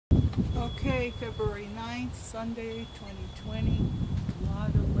Okay, February 9th, Sunday, 2020. A lot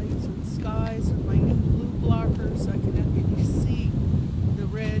of lasered skies with my new blue blockers. I can actually see the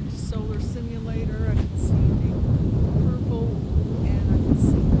red solar simulator. I can see the purple, and I can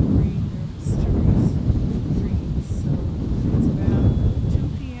see the green. They're mysterious greens. So it's about 2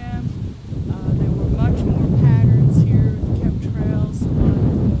 p.m. There were much more patterns here at the chemtrails. A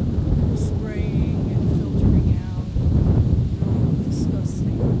lot of spraying and filtering out. Really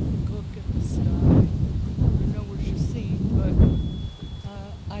disgusting.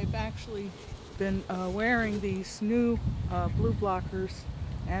 I've actually been wearing these new blue blockers,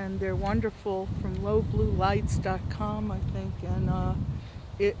 and they're wonderful, from lowbluelights.com, I think, and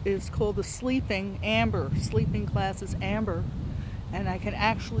it is called the sleeping glasses amber, and I can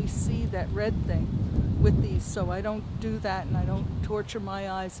actually see that red thing with these, so I don't do that, and I don't torture my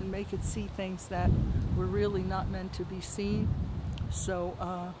eyes and make it see things that were really not meant to be seen. So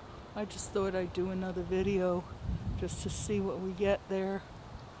I just thought I'd do another video just to see what we get there.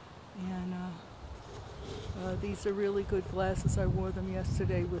 And these are really good glasses. I wore them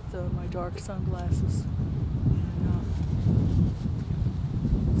yesterday with my dark sunglasses.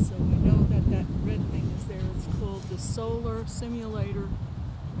 And so we know that that red thing is there. It's called the Solar Simulator,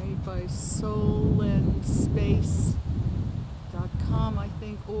 made by SoulAndSpace.com, I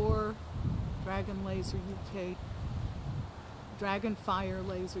think, or Dragon Laser UK. Dragonfire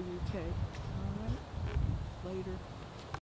Laser UK. All right, later.